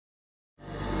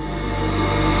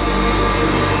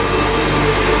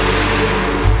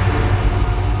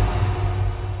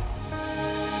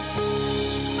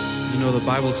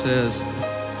Bible says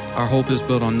our hope is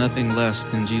built on nothing less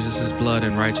than Jesus' blood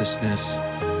and righteousness.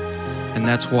 And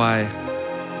that's why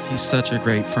he's such a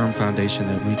great firm foundation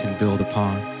that we can build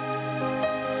upon.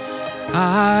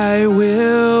 I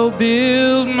will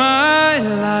build my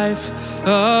life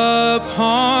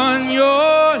upon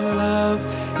your love.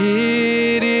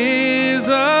 It is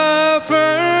a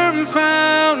firm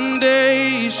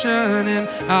foundation, and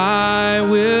I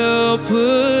will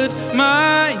put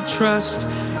my trust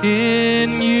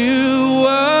in you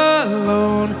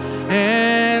alone,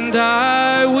 and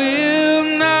I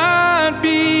will not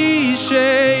be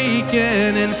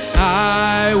shaken, and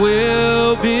I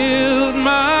will build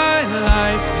my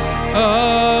life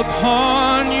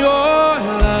upon your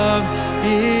love.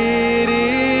 It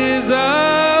is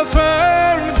a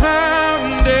firm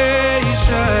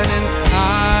foundation, and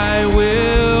I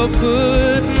will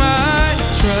put my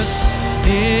trust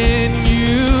in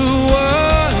you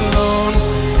alone,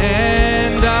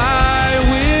 and I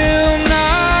will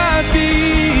not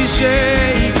be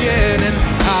shaken, and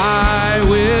I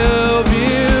will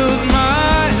build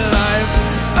my life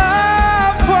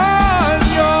upon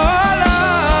your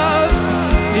love.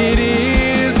 It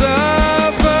is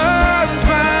a firm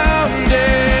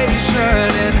foundation,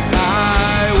 and I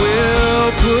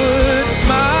will put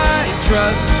my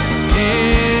trust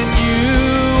in you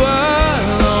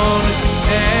alone,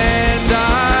 and I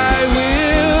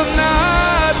will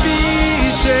not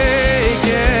be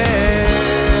shaken.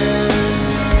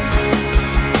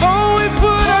 Oh, we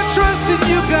put our trust in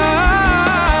you,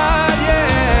 God,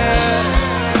 yeah.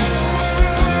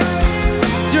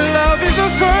 Your love is a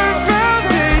firm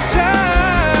foundation,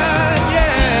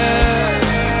 yeah.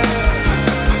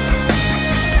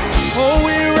 Oh,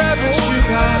 we reverence you,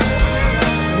 God.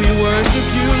 We worship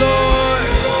you, Lord.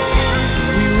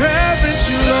 We reverence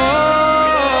you,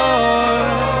 Lord.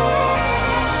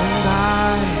 And I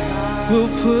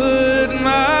will put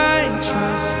my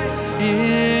trust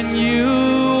in you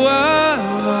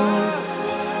alone.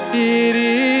 It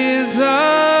is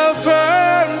a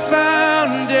firm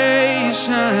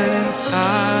foundation, and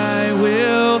I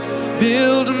will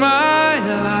build my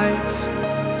life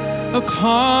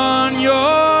upon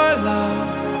your love,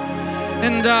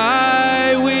 and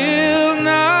I will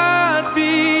not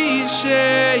be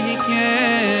shaken,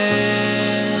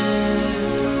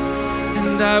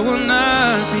 and I will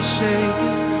not be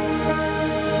shaken.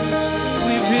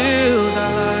 We build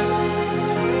our life,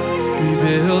 we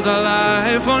build our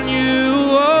life on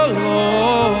you, oh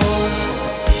Lord.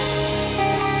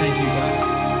 Thank you, God.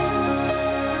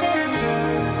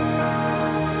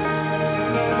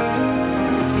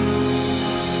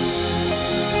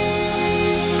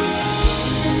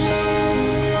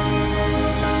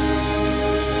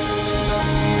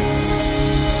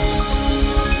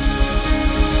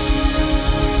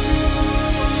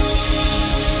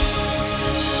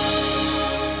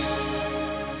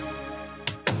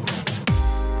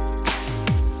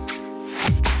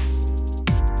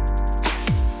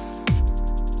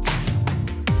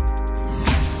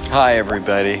 Hi,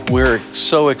 everybody. We're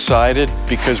so excited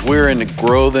because we're in the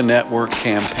Grow the Network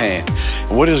campaign.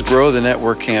 And what is Grow the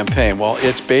Network campaign? Well,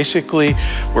 it's basically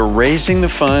we're raising the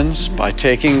funds by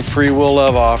taking free will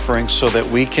love offerings so that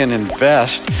we can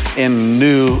invest in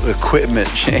new equipment.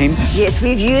 Jane? Yes,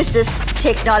 we've used this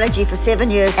technology for 7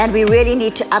 years, and we really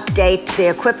need to update the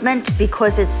equipment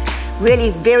because it's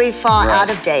really very far out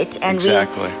of date. And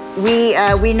exactly. We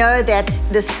know that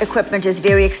this equipment is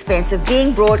very expensive,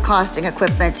 being broadcasting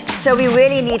equipment. So we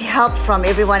really need help from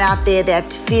everyone out there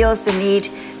that feels the need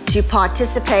to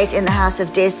participate in the House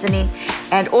of Destiny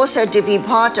and also to be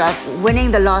part of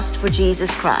winning the lost for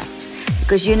Jesus Christ.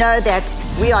 Because you know that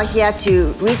we are here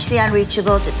to reach the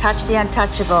unreachable, to touch the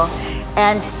untouchable,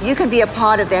 and you can be a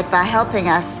part of that by helping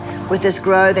us with this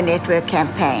Grow the Network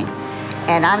campaign.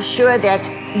 And I'm sure that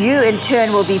you in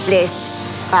turn will be blessed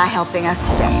by helping us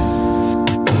today.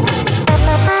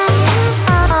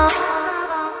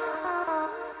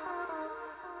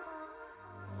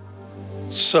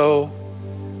 So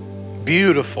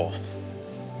beautiful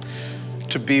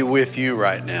to be with you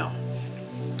right now.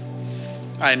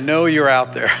 I know you're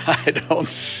out there. I don't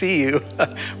see you,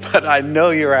 but I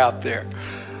know you're out there.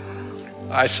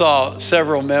 I saw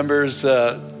several members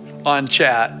on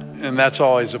chat, and that's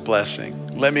always a blessing.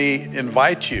 Let me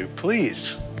invite you,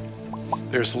 please.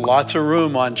 There's lots of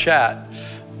room on chat.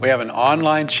 We have an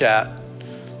online chat.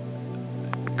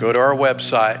 Go to our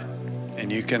website,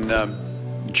 and you can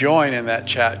join in that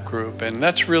chat group. And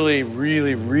that's really,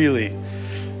 really, really,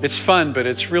 it's fun, but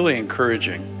it's really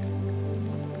encouraging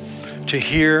to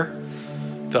hear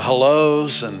the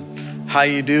hellos and how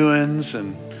you doings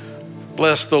and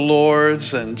bless the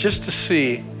Lords, and just to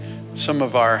see some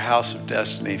of our House of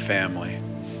Destiny family.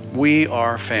 We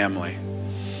are family.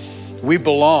 We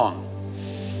belong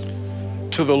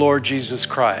to the Lord Jesus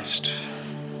Christ.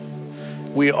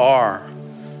 We are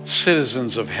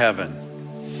citizens of heaven,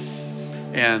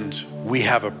 and we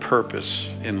have a purpose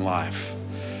in life.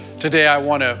 Today I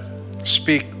want to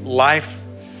speak life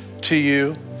to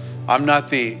you. I'm not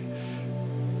the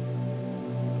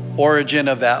origin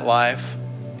of that life.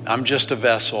 I'm just a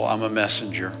vessel. I'm a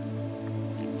messenger.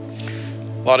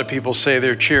 A lot of people say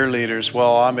they're cheerleaders.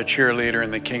 Well, I'm a cheerleader in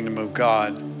the kingdom of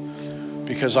God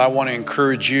because I want to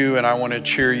encourage you and I want to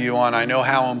cheer you on. I know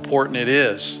how important it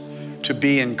is to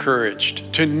be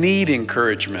encouraged, to need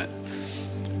encouragement.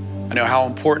 I know how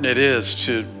important it is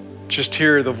to just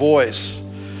hear the voice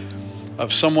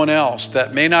of someone else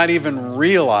that may not even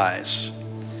realize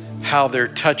how they're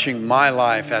touching my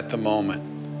life at the moment.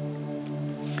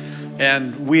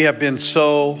 And we have been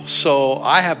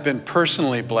I have been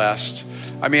personally blessed.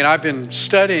 I mean, I've been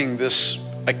studying this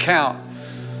account.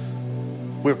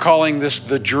 We're calling this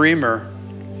The Dreamer.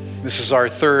 This is our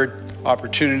third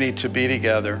opportunity to be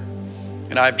together.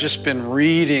 And I've just been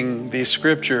reading these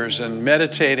scriptures and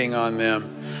meditating on them.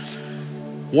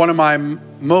 One of my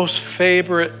most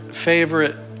favorite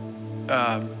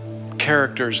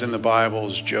characters in the Bible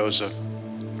is Joseph.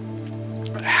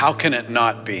 How can it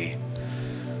not be?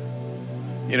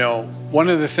 You know, one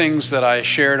of the things that I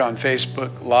shared on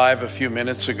Facebook Live a few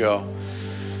minutes ago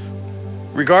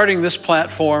regarding this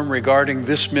platform, regarding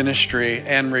this ministry,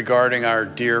 and regarding our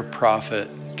dear prophet,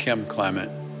 Kim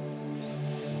Clement.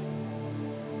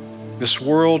 This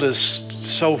world is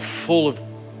so full of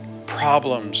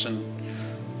problems and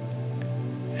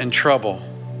trouble.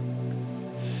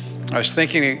 I was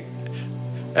thinking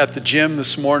at the gym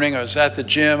this morning. I was at the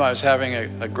gym. I was having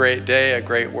a great day, a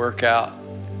great workout.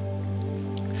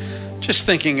 Just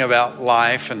thinking about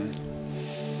life and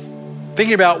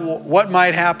thinking about what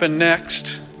might happen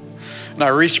next. And I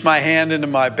reached my hand into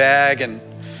my bag and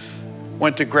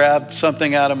went to grab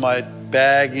something out of my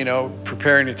bag, you know,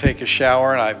 preparing to take a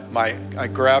shower. And I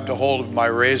grabbed a hold of my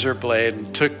razor blade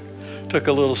and took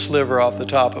a little sliver off the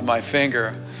top of my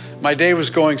finger. My day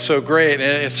was going so great,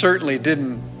 and it certainly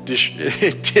didn't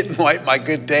wipe my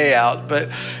good day out, but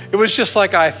it was just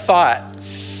like I thought.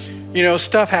 You know,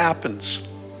 stuff happens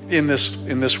in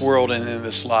this world and in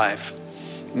this life.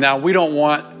 Now, we don't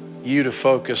want you to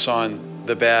focus on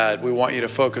the bad. We want you to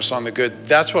focus on the good.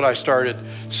 That's what I started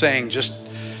saying.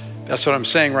 That's what I'm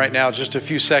saying right now, just a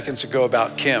few seconds ago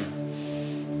about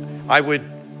Kim. I would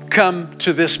come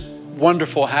to this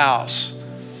wonderful house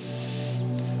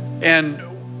and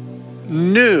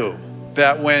knew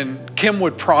that when Kim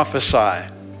would prophesy,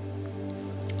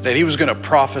 that he was going to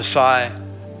prophesy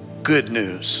good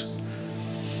news.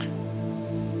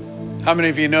 How many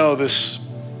of you know this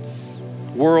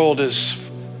world is,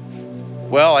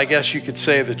 well, I guess you could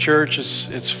say the church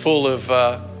it's full of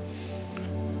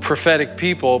prophetic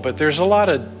people, but there's a lot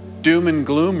of doom and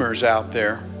gloomers out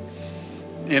there.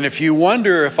 And if you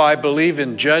wonder if I believe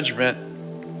in judgment,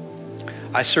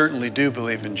 I certainly do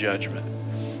believe in judgment.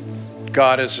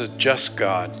 God is a just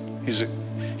God. He's a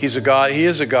God. He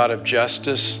is a God of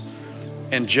justice,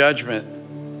 and judgment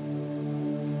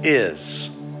is.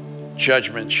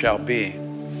 Judgment shall be.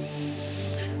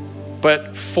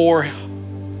 But for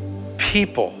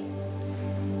people,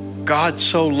 God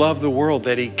so loved the world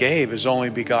that he gave his only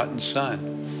begotten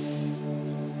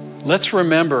Son. Let's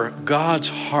remember, God's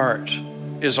heart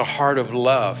is a heart of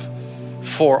love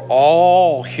for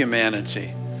all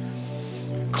humanity.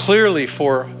 Clearly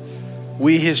for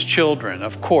we his children.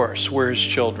 Of course, we're his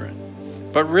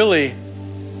children. But really,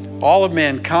 all of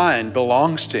mankind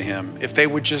belongs to him if they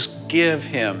would just give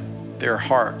him their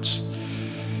hearts.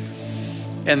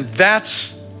 And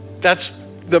that's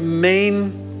the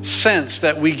main sense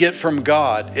that we get from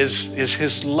God is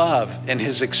his love and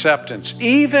his acceptance,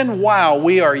 even while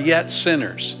we are yet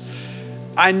sinners.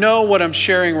 I know what I'm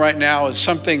sharing right now is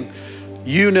something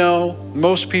you know,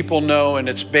 most people know, and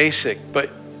it's basic, but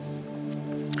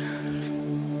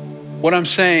what I'm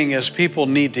saying is people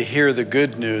need to hear the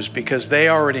good news because they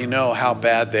already know how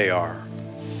bad they are.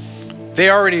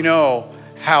 They already know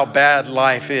how bad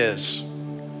life is.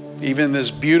 Even as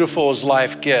beautiful as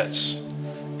life gets,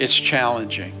 it's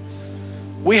challenging.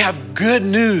 We have good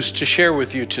news to share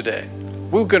with you today.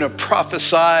 We're going to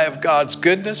prophesy of God's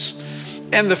goodness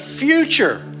and the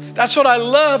future. That's what I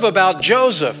love about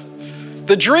Joseph,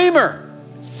 the dreamer.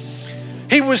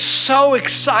 He was so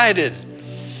excited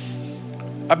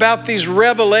about these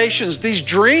revelations, these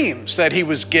dreams that he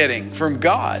was getting from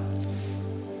God.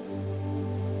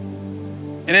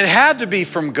 And it had to be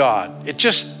from God. It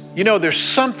just, you know, there's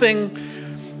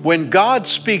something when God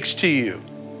speaks to you,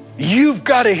 you've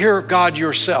got to hear God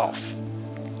yourself.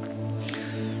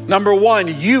 Number one,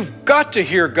 you've got to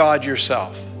hear God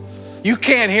yourself. You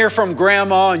can't hear from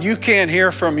grandma, and you can't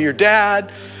hear from your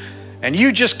dad, and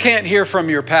you just can't hear from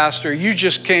your pastor. You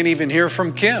just can't even hear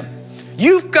from Kim.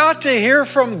 You've got to hear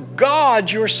from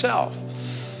God yourself.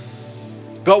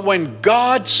 But when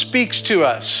God speaks to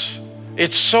us,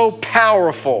 it's so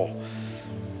powerful.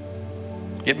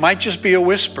 It might just be a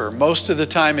whisper. Most of the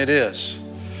time it is.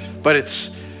 But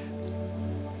it's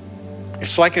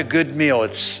like a good meal.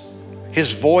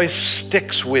 His voice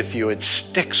sticks with you. It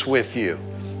sticks with you.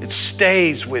 It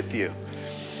stays with you.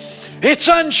 It's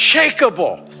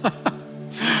unshakable.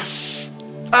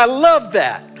 I love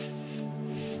that.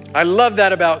 I love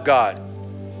that about God.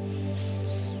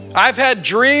 I've had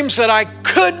dreams that I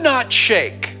could not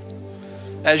shake.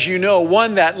 As you know,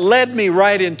 one that led me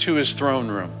right into his throne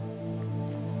room.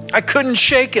 I couldn't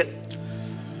shake it.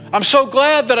 I'm so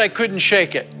glad that I couldn't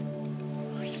shake it.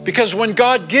 Because when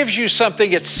God gives you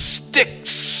something, it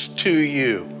sticks to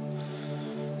you.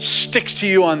 Sticks to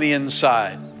you on the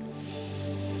inside.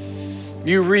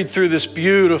 You read through this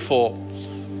beautiful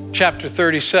chapter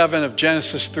 37 of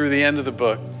Genesis through the end of the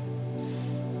book.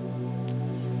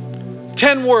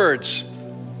 10 words.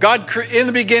 In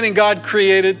the beginning, God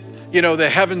created, the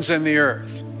heavens and the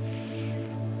earth.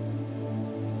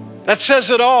 That says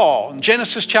it all in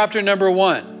Genesis chapter number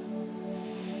 1.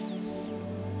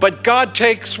 But God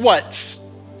takes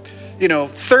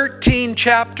 13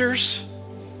 chapters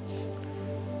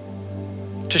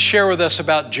to share with us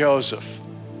about Joseph.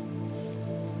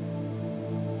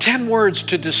 10 words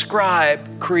to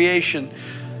describe creation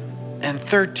and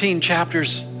 13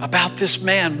 chapters about this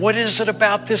man. What is it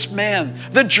about this man?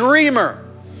 The dreamer.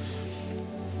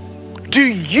 Do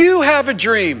you have a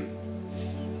dream?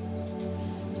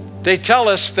 They tell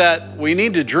us that we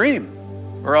need to dream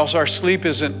or else our sleep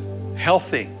isn't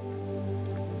healthy.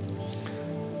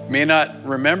 You may not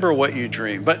remember what you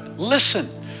dream, but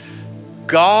listen,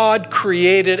 God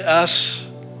created us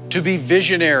to be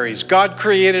visionaries. God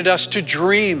created us to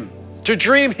dream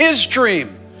His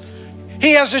dream.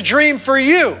 He has a dream for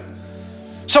you.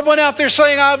 Someone out there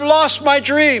saying, I've lost my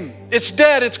dream. It's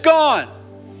dead, it's gone.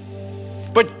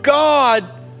 But God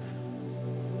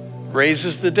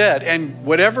raises the dead. And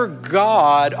whatever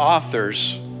God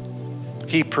authors,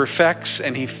 He perfects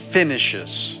and He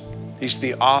finishes. He's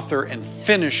the author and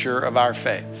finisher of our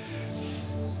faith.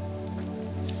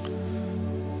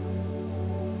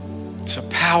 It's a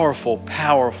powerful,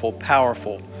 powerful,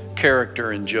 powerful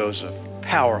character in Joseph.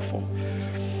 Powerful.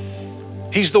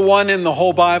 He's the one in the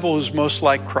whole Bible who's most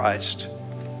like Christ.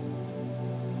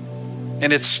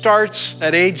 And it starts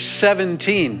at age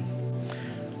 17.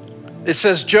 It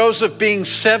says Joseph, being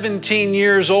 17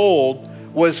 years old,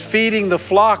 was feeding the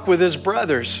flock with his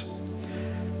brothers.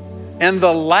 And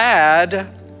the lad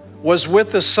was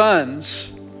with the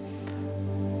sons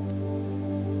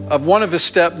of one of his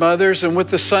stepmothers and with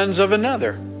the sons of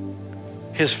another,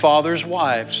 his father's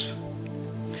wives.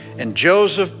 And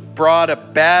Joseph brought a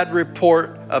bad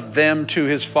report of them to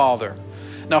his father.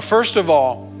 Now, first of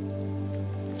all,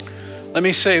 let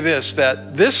me say this,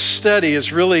 that this study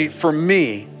is really, for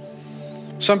me,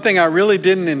 something I really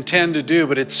didn't intend to do,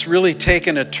 but it's really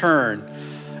taken a turn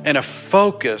and a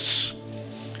focus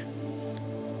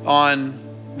on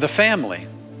the family.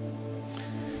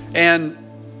 And,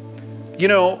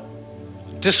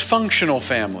 dysfunctional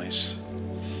families.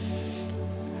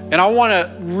 And I want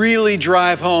to really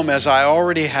drive home, as I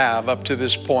already have up to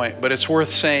this point, but it's worth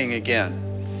saying again.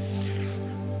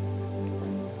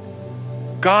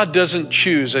 God doesn't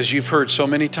choose, as you've heard so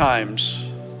many times,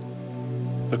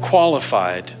 the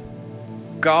qualified.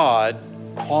 God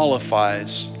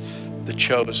qualifies the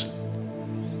chosen.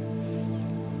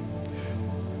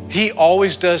 He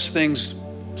always does things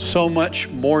so much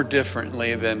more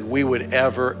differently than we would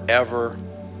ever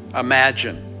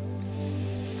imagine.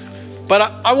 But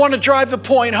I want to drive the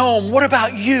point home. What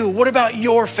about you? What about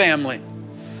your family?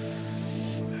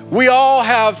 We all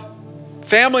have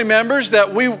family members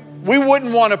that we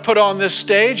wouldn't want to put on this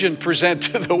stage and present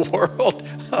to the world.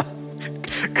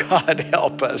 God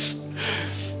help us.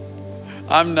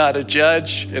 I'm not a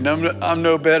judge, and I'm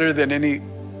no better than any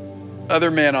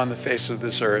other man on the face of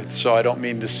this earth, so I don't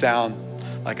mean to sound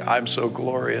like I'm so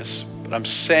glorious, but I'm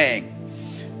saying,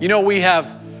 we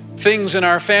have things in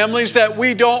our families that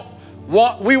we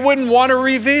wouldn't want to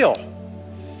reveal.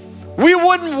 We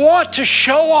wouldn't want to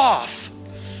show off.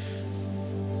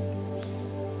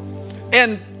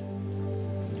 And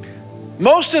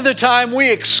most of the time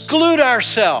we exclude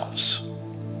ourselves,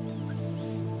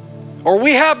 or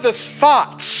we have the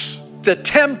thoughts, the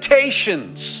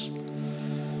temptations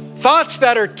Thoughts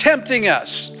that are tempting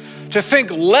us to think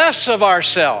less of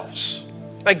ourselves.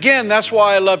 Again, that's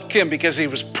why I love Kim, because he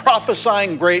was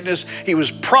prophesying greatness. He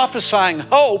was prophesying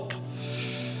hope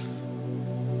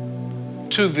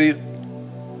to the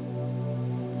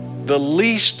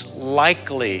least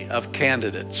likely of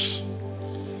candidates.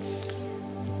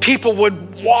 People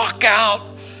would walk out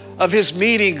of his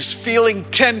meetings feeling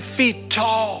 10 feet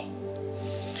tall.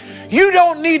 You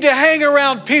don't need to hang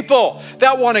around people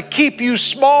that want to keep you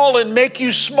small and make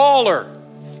you smaller.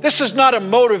 This is not a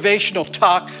motivational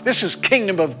talk. This is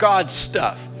kingdom of God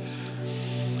stuff.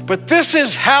 But this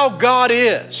is how God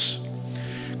is.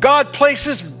 God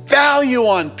places value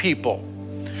on people.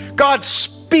 God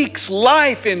speaks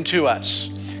life into us.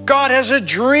 God has a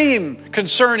dream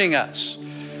concerning us.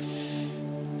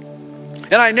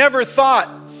 And I never thought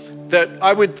that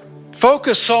I would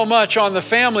focus so much on the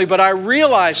family, but I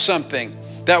realized something,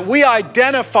 that we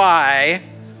identify,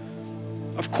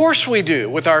 of course we do,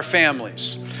 with our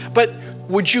families. But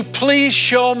would you please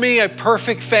show me a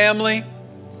perfect family?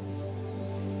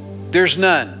 There's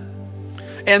none.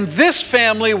 And this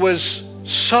family was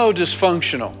so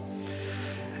dysfunctional.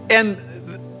 And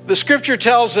the scripture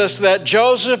tells us that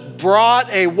Joseph brought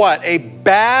a what? A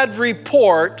bad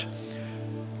report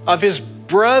of his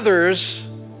brothers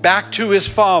back to his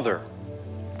father.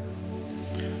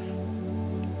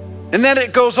 And then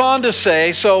it goes on to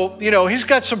say, so, he's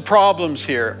got some problems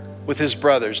here with his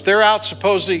brothers. They're out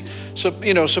supposedly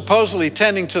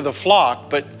tending to the flock,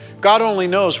 but God only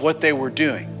knows what they were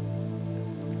doing.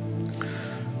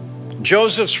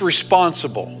 Joseph's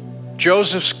responsible.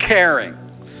 Joseph's caring.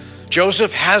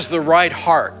 Joseph has the right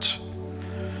heart.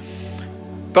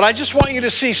 But I just want you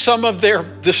to see some of their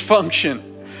dysfunction.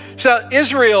 So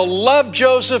Israel loved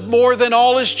Joseph more than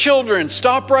all his children.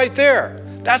 Stop right there.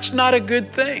 That's not a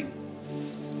good thing.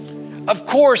 Of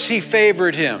course he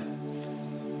favored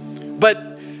him.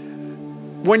 But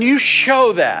when you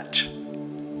show that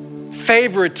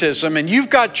favoritism and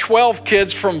you've got 12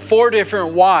 kids from 4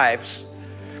 different wives,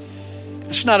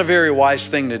 it's not a very wise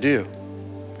thing to do.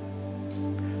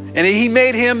 And he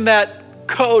made him that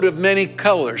coat of many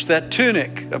colors, that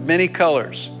tunic of many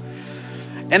colors.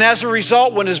 And as a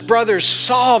result, when his brothers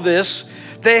saw this,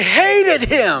 they hated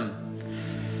him.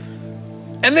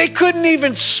 And they couldn't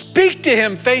even speak to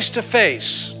him face to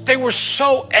face. They were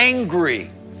so angry.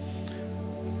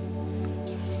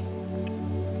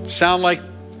 Sound like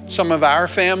some of our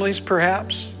families,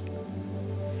 perhaps?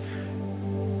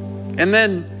 And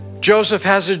then Joseph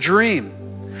has a dream.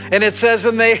 And it says,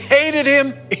 and they hated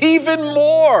him even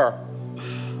more.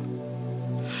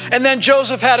 And then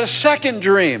Joseph had a second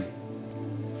dream.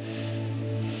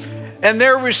 And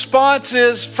their response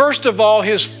is, first of all,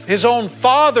 his own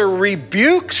father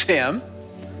rebukes him.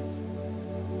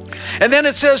 And then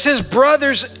it says his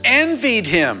brothers envied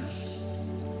him.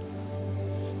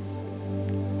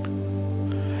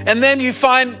 And then you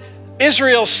find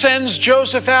Israel sends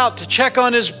Joseph out to check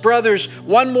on his brothers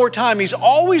one more time. He's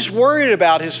always worried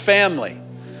about his family,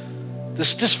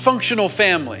 this dysfunctional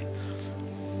family.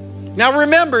 Now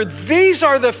remember, these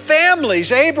are the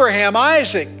families, Abraham,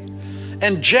 Isaac,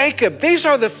 and Jacob. These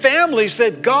are the families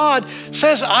that God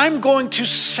says, I'm going to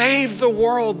save the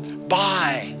world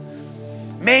by,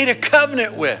 made a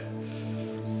covenant with.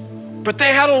 But they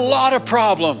had a lot of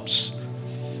problems.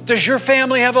 Does your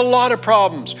family have a lot of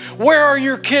problems? Where are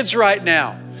your kids right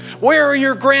now? Where are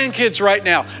your grandkids right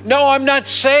now? No, I'm not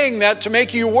saying that to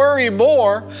make you worry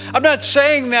more. I'm not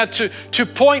saying that to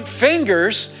point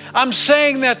fingers. I'm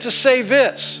saying that to say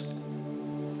this.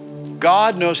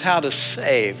 God knows how to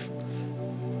save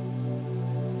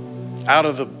out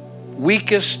of the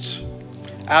weakest,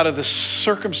 out of the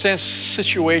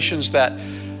situations that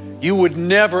you would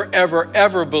never, ever,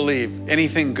 ever believe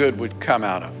anything good would come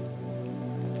out of.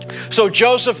 So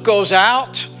Joseph goes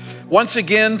out once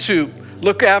again to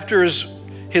look after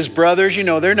his brothers.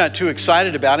 They're not too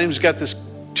excited about him. He's got this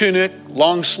tunic,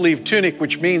 long sleeve tunic,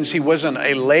 which means he wasn't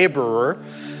a laborer.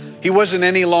 He wasn't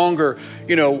any longer,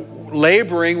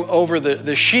 laboring over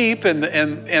the sheep and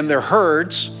their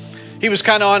herds. He was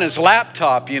kind of on his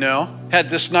laptop, had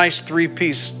this nice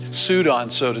 3-piece suit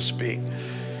on, so to speak.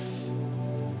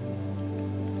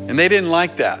 And they didn't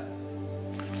like that.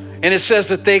 And it says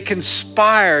that they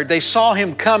conspired. They saw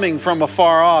him coming from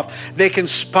afar off. They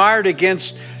conspired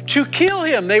to kill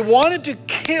him. They wanted to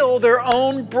kill their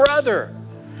own brother.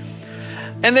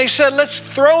 And they said, let's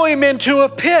throw him into a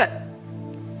pit.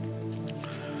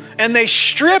 And they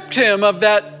stripped him of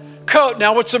that coat.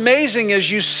 Now what's amazing is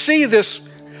you see this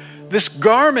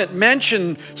garment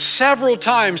mentioned several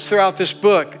times throughout this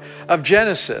book of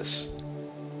Genesis.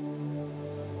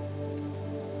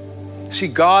 See,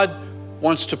 God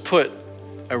wants to put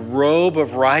a robe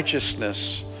of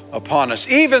righteousness upon us,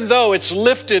 even though it's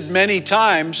lifted many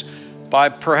times by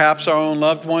perhaps our own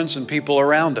loved ones and people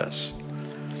around us.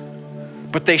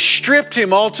 But they stripped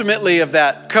him ultimately of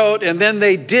that coat, and then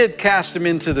they did cast him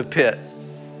into the pit.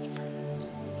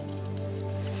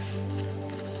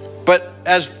 But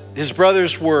as his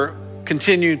brothers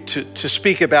continued to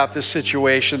speak about this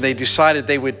situation, they decided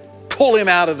they would pull him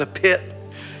out of the pit.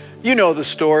 You know the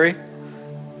story.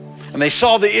 And they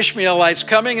saw the Ishmaelites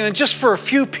coming, and then just for a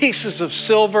few pieces of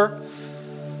silver,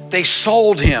 they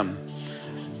sold him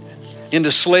into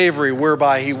slavery,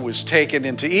 whereby he was taken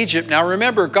into Egypt. Now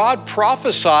remember, God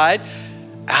prophesied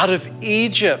out of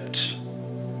Egypt,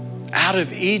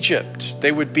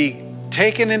 they would be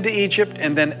taken into Egypt,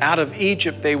 and then out of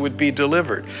Egypt they would be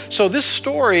delivered. So this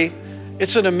story,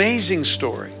 it's an amazing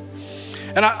story.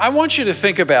 And I want you to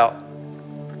think about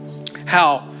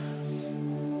how,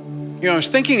 I was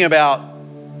thinking about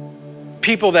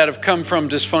people that have come from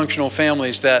dysfunctional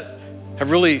families that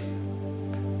have really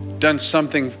done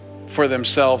something for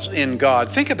themselves in God.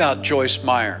 Think about Joyce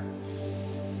Meyer.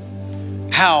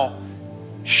 How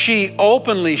she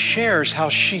openly shares how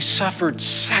she suffered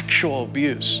sexual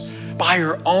abuse by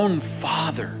her own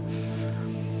father.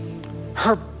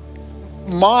 Her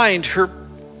mind, her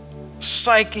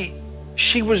psyche,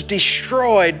 she was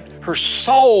destroyed. Her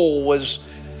soul was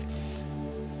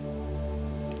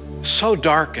so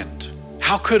darkened.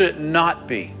 How could it not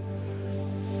be?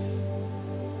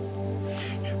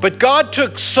 But God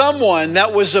took someone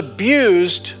that was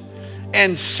abused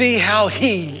and see how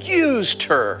he used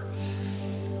her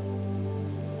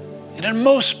in a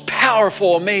most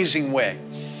powerful, amazing way.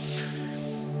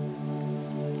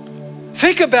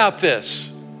 Think about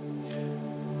this.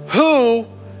 Who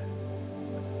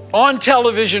on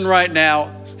television right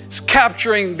now is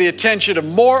capturing the attention of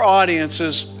more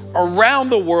audiences around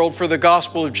the world for the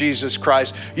gospel of Jesus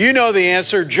Christ? You know the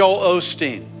answer, Joel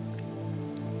Osteen.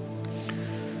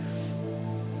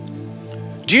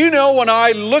 Do you know, when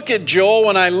I look at Joel,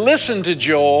 when I listen to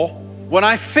Joel, when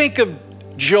I think of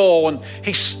Joel, and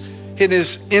he's in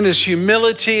his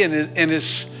humility and in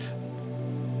his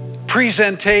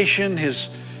presentation, his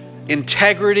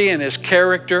integrity and his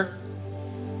character,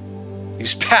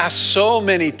 he's passed so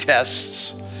many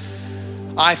tests.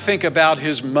 I think about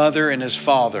his mother and his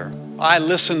father. I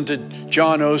listened to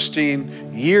John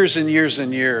Osteen years and years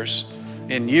and years,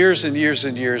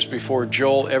 before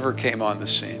Joel ever came on the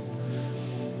scene.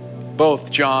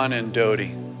 Both John and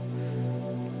Dodie.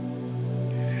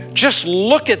 Just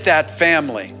look at that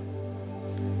family.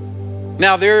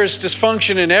 Now, there is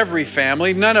dysfunction in every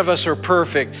family. None of us are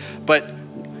perfect. But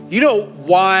you know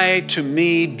why, to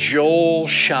me, Joel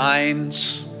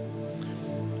shines?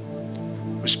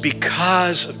 It was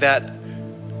because of that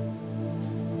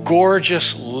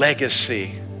gorgeous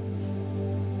legacy.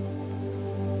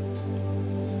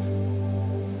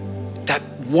 That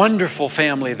wonderful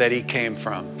family that he came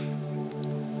from.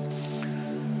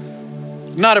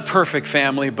 Not a perfect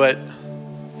family, but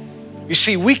you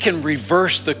see, we can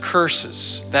reverse the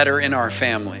curses that are in our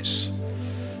families.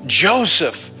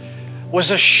 Joseph was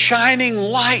a shining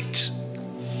light.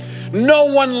 No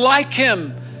one like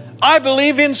him, I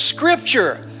believe, in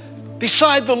Scripture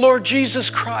beside the Lord Jesus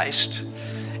Christ.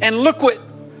 And look what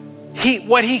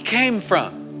he came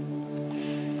from.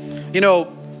 You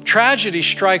know, tragedy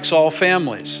strikes all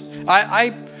families.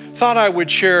 I thought I would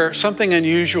share something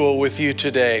unusual with you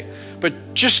today,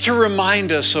 but just to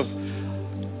remind us of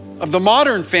the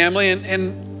modern family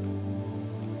and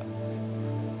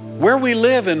where we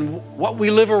live and what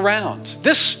we live around.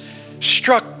 This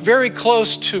struck very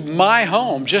close to my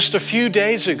home just a few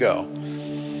days ago.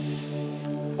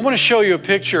 I want to show you a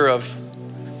picture of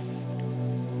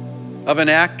an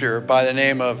actor by the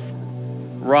name of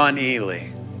Ron Ely.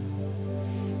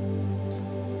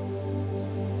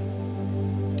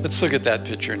 Let's look at that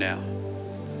picture now.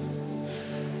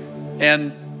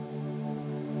 And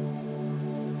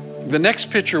the next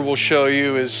picture we'll show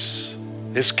you is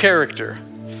his character.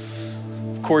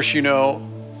 Of course, you know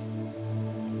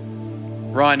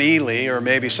Ron Ely, or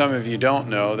maybe some of you don't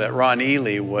know that Ron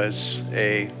Ely was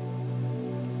an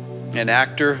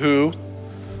actor who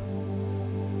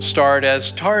starred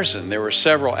as Tarzan. There were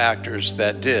several actors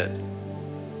that did.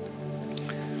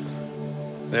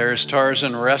 There's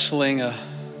Tarzan wrestling a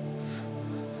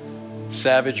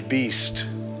savage beast.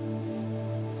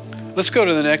 Let's go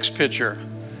to the next picture.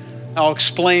 I'll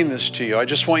explain this to you. I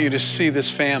just want you to see this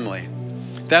family.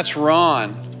 That's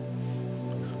Ron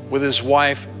with his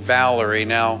wife, Valerie.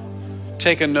 Now,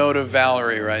 take a note of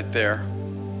Valerie right there.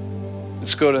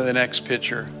 Let's go to the next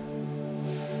picture.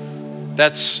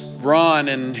 That's Ron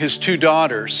and his 2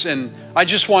 daughters. And I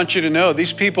just want you to know,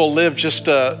 these people live just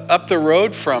up the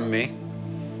road from me.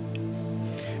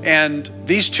 And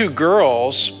these 2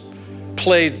 girls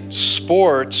played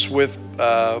sports with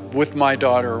my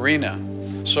daughter, Arena.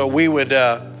 So we would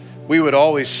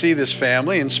always see this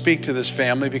family and speak to this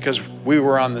family because we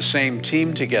were on the same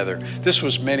team together. This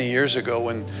was many years ago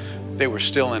when they were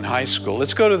still in high school.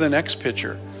 Let's go to the next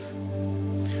picture.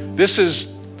 This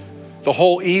is the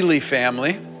whole Ely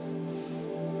family.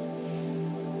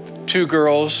 2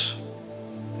 girls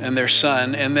and their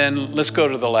son. And then let's go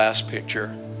to the last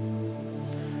picture.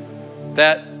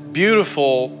 That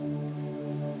beautiful,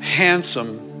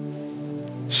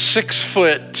 handsome, 6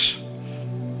 foot,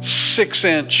 6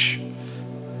 inch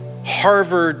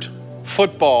Harvard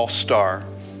football star.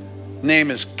 Name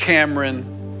is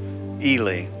Cameron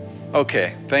Ely.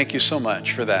 Okay, thank you so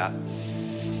much for that.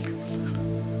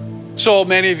 So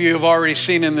many of you have already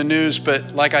seen in the news,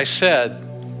 but like I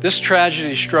said, this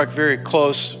tragedy struck very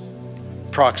close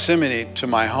proximity to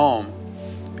my home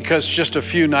because just a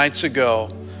few nights ago,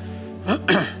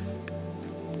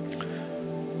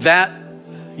 that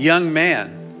young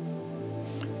man,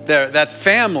 that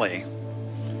family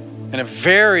in a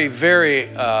very, very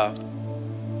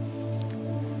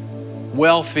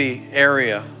wealthy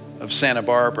area of Santa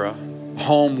Barbara,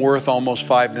 home worth almost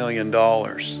 $5 million.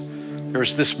 There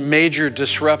was this major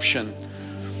disruption,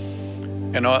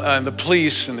 and the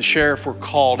police and the sheriff were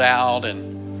called out,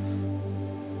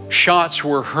 and shots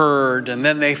were heard, and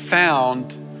then they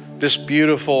found this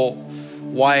beautiful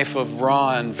wife of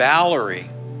Ron, Valerie,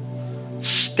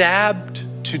 stabbed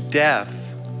to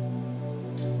death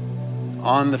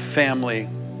on the family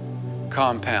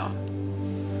compound.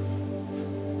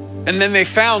 And then they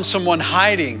found someone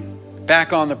hiding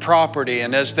back on the property,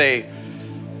 and as they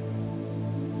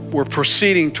were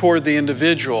proceeding toward the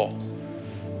individual,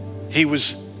 he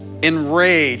was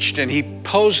enraged and he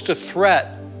posed a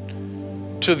threat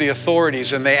to the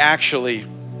authorities, and they actually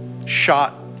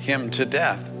shot him to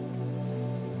death.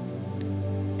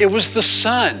 It was the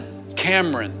son,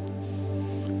 Cameron,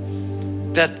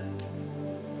 that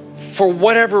for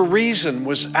whatever reason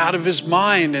was out of his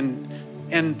mind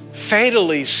and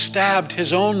fatally stabbed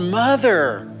his own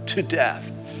mother to death.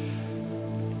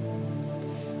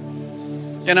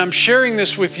 And I'm sharing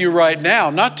this with you right now,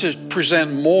 not to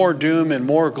present more doom and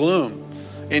more gloom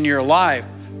in your life,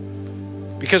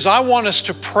 because I want us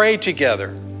to pray together.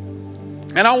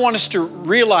 And I want us to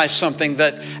realize something,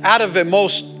 that out of a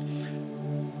most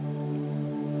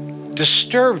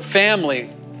disturbed family,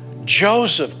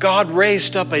 Joseph, God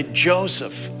raised up a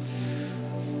Joseph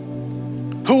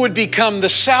who would become the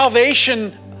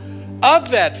salvation of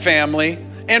that family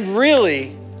and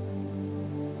really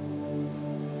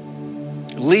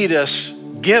lead us,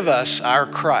 give us our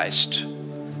Christ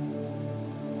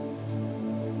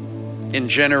in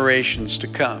generations to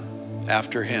come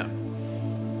after him.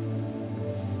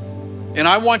 And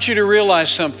I want you to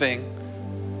realize something,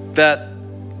 that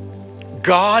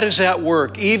God is at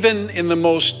work even in the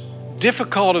most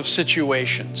difficult of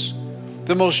situations,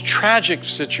 the most tragic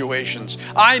situations.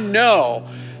 I know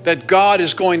that God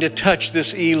is going to touch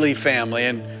this Ely family,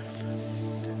 and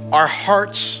our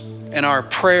hearts and our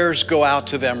prayers go out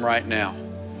to them right now.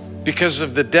 Because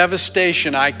of the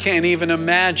devastation, I can't even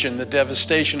imagine the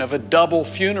devastation of a double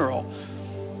funeral.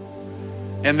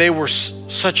 And they were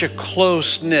such a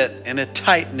close-knit and a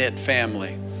tight-knit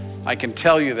family. I can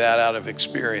tell you that out of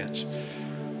experience.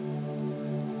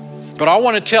 But I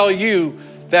want to tell you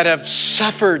that have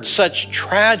suffered such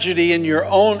tragedy in your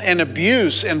own, and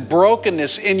abuse and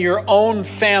brokenness in your own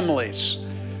families,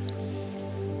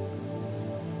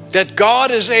 that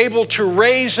God is able to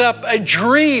raise up a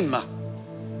dream,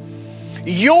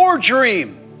 your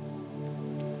dream.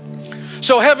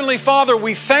 So Heavenly Father,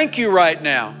 we thank you right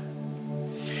now.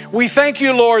 We thank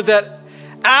you, Lord, that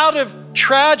out of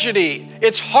tragedy,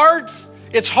 it's hard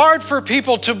for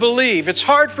people to believe. It's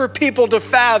hard for people to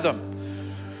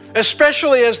fathom,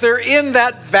 especially as they're in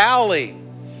that valley,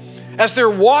 as they're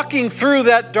walking through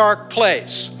that dark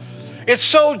place. It's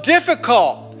so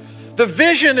difficult. The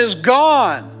vision is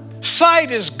gone. Sight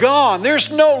is gone.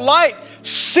 There's no light,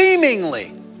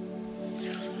 seemingly.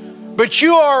 But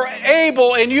you are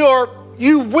able, and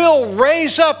you will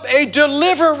raise up a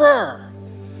deliverer.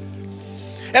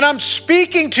 And I'm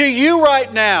speaking to you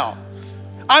right now.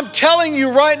 I'm telling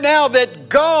you right now that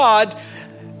God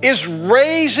is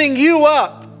raising you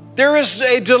up. There is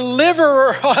a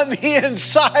deliverer on the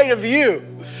inside of you.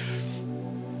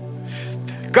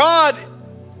 God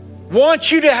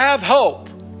wants you to have hope.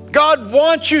 God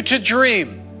wants you to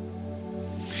dream.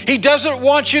 He doesn't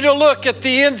want you to look at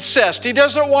the incest. He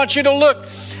doesn't want you to look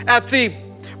at the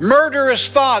murderous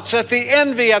thoughts, at the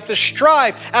envy, at the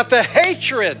strife, at the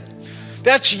hatred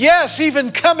that's, yes,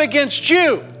 even come against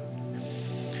you.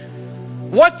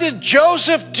 What did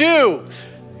Joseph do?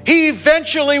 He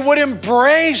eventually would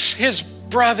embrace his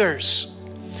brothers,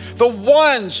 the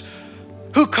ones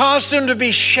who caused him to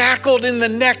be shackled in the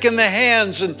neck and the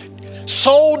hands and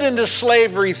sold into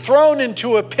slavery, thrown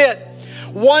into a pit.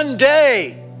 One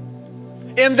day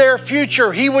in their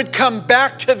future, he would come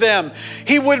back to them.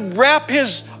 He would wrap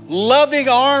his loving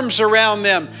arms around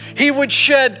them. He would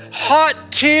shed hot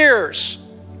tears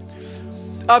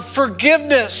of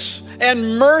forgiveness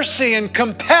and mercy and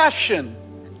compassion.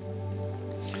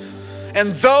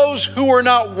 And those who were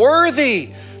not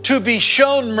worthy to be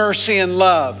shown mercy and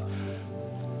love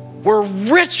were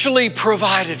richly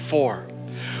provided for,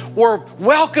 were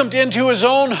welcomed into his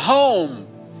own home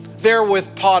there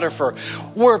with Potiphar,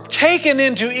 were taken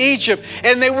into Egypt,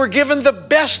 and they were given the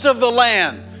best of the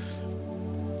land.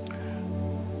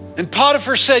 And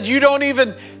Potiphar said,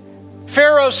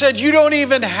 Pharaoh said, you don't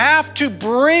even have to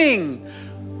bring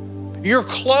your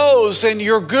clothes and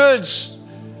your goods,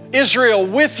 Israel,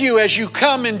 with you as you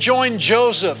come and join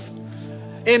Joseph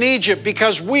in Egypt,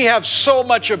 because we have so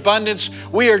much abundance,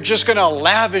 we are just going to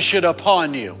lavish it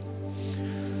upon you.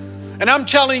 And I'm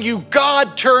telling you,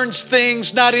 God turns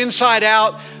things not inside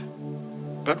out,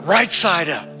 but right side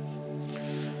up.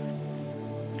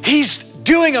 He's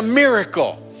doing a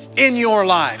miracle in your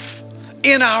life,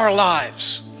 in our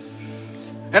lives.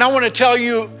 And I want to tell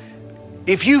you,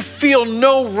 if you feel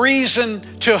no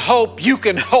reason to hope, you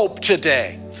can hope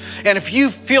today. And if you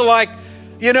feel like,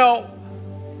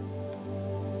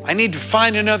 I need to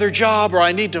find another job, or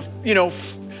I need to,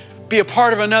 be a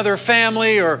part of another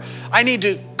family, or I need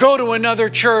to go to another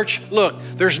church. Look,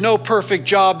 there's no perfect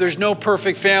job, there's no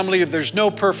perfect family, there's no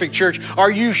perfect church.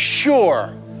 Are you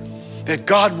sure that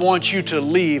God wants you to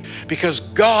leave? Because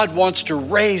God wants to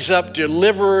raise up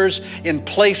deliverers in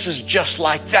places just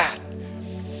like that.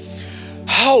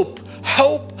 Hope,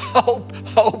 hope, hope,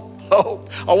 hope, hope.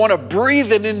 I want to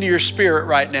breathe it into your spirit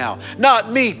right now.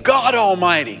 Not me, God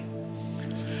Almighty.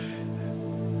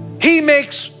 He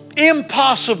makes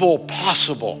impossible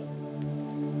possible.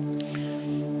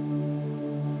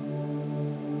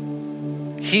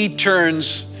 He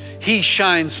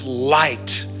shines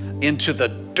light into the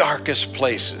darkest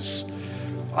places.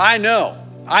 I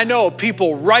know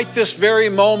people right this very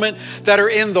moment that are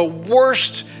in the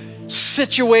worst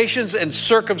situations and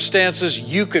circumstances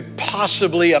you could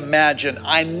possibly imagine.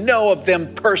 I know of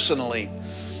them personally.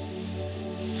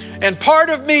 And part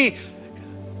of me,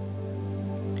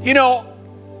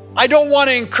 I don't want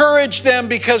to encourage them,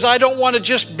 because I don't want to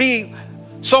just be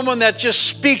someone that just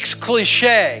speaks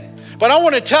cliche. But I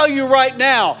want to tell you right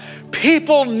now,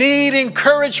 people need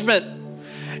encouragement,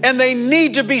 and they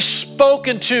need to be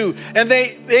spoken to, and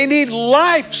they need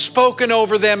life spoken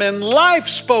over them and life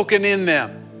spoken in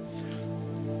them.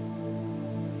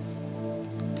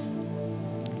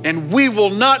 And we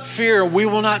will not fear, we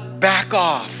will not back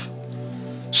off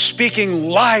speaking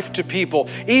life to people,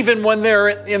 even when they're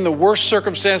in the worst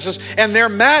circumstances and they're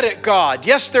mad at God.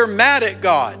 Yes, they're mad at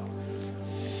God.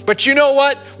 But you know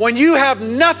what? When you have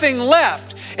nothing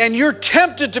left and you're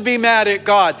tempted to be mad at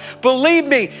God, believe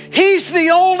me, He's the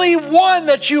only one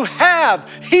that you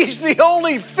have. He's the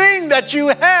only thing that you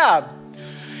have.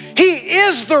 He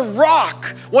is the rock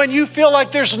when you feel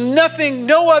like there's nothing,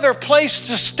 no other place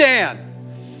to stand.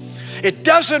 It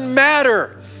doesn't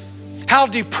matter how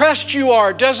depressed you are.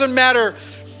 It doesn't matter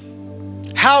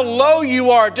how low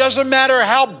you are. It doesn't matter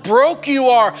how broke you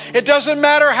are. It doesn't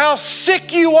matter how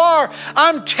sick you are.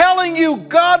 I'm telling you,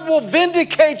 God will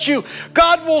vindicate you.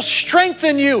 God will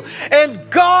strengthen you. And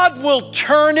God will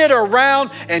turn it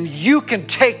around, and you can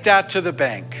take that to the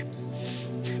bank.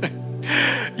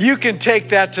 You can take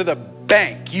that to the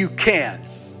bank. You can.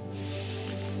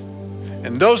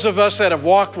 And those of us that have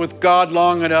walked with God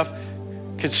long enough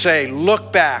could say,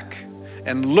 look back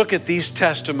and look at these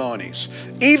testimonies.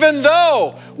 Even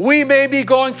though we may be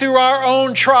going through our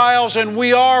own trials, and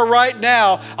we are right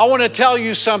now, I want to tell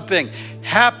you something.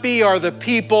 Happy are the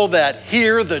people that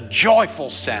hear the joyful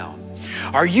sound.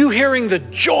 Are you hearing the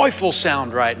joyful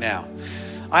sound right now?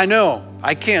 I know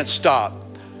I can't stop,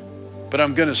 but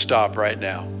I'm going to stop right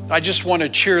now. I just want to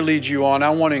cheerlead you on. I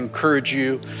want to encourage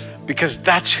you, because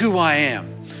that's who I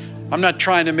am. I'm not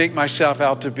trying to make myself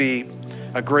out to be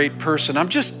a great person. I'm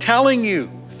just telling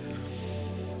you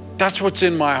that's what's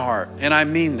in my heart, and I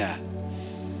mean that.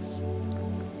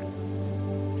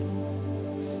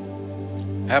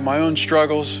 I have my own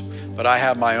struggles, but I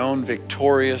have my own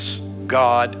victorious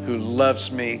God who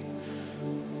loves me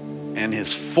and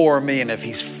is for me. And if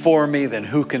He's for me, then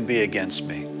who can be against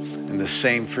me? the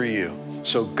same for you.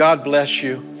 So God bless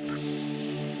you.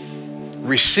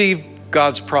 Receive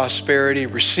God's prosperity,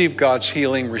 receive God's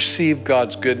healing, receive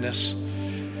God's goodness.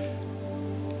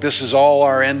 This is all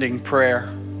our ending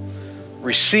prayer.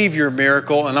 Receive your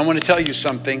miracle. And I want to tell you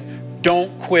something.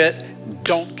 Don't quit.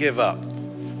 Don't give up.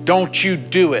 Don't you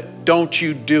do it. Don't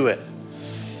you do it.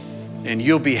 And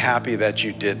you'll be happy that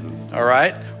you didn't. All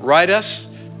right? Write us.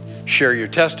 Share your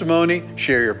testimony.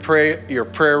 Share your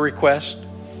prayer request.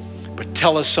 But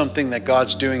tell us something that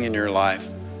God's doing in your life.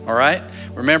 All right?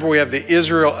 Remember, we have the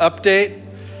Israel update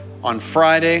on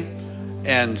Friday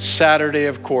and Saturday,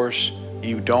 of course.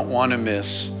 You don't want to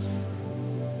miss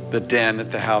the Den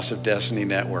at the House of Destiny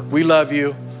Network. We love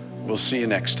you. We'll see you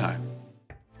next time.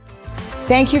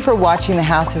 Thank you for watching the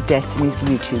House of Destiny's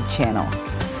YouTube channel.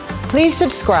 Please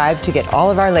subscribe to get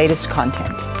all of our latest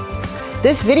content.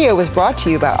 This video was brought to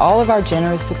you by all of our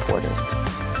generous supporters.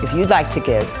 If you'd like to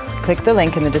give, click the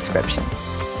link in the description.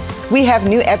 We have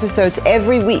new episodes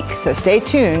every week, so stay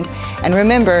tuned. And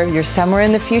remember, you're somewhere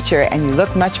in the future and you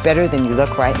look much better than you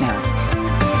look right now.